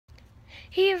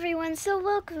Hey everyone, so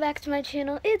welcome back to my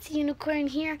channel. It's Unicorn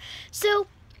here. So,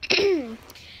 in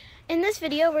this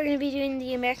video, we're going to be doing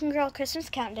the American Girl Christmas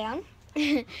Countdown.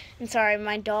 And sorry,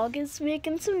 my dog is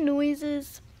making some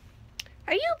noises.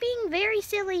 Are you being very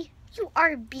silly? You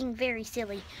are being very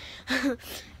silly.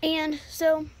 And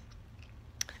so,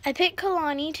 I picked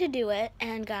Kalani to do it,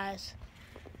 and guys,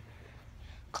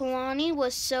 Kalani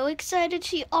was so excited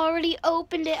she already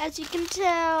opened it, as you can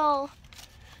tell.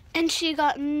 And she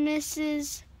got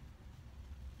Mrs.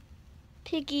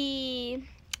 Piggy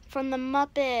from the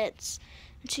Muppets.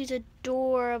 And she's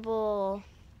adorable.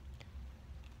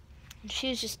 And she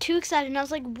was just too excited. And I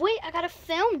was like, wait, I gotta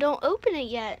film. Don't open it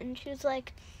yet. And she was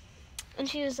like,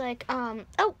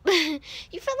 oh,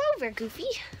 you fell over, Goofy.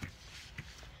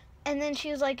 And then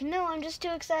she was like, no, I'm just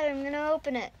too excited. I'm gonna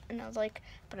open it. And I was like,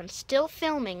 but I'm still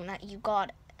filming that you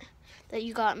got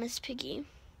Miss Piggy.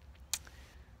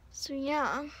 So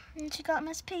yeah, and she got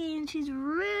Miss Piggy, and she's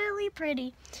really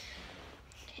pretty.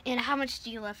 And how much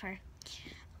do you love her?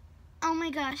 Oh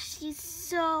my gosh, she's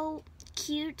so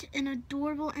cute and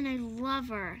adorable, and I love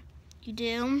her. You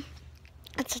do?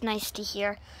 That's nice to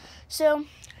hear. So,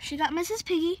 she got Mrs.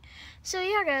 Piggy. So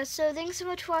yeah, guys, so thanks so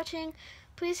much for watching.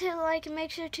 Please hit like and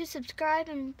make sure to subscribe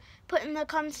and put in the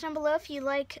comments down below if you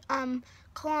like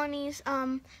Kalani's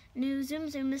new Zoom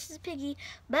Mrs. Piggy.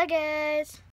 Bye, guys.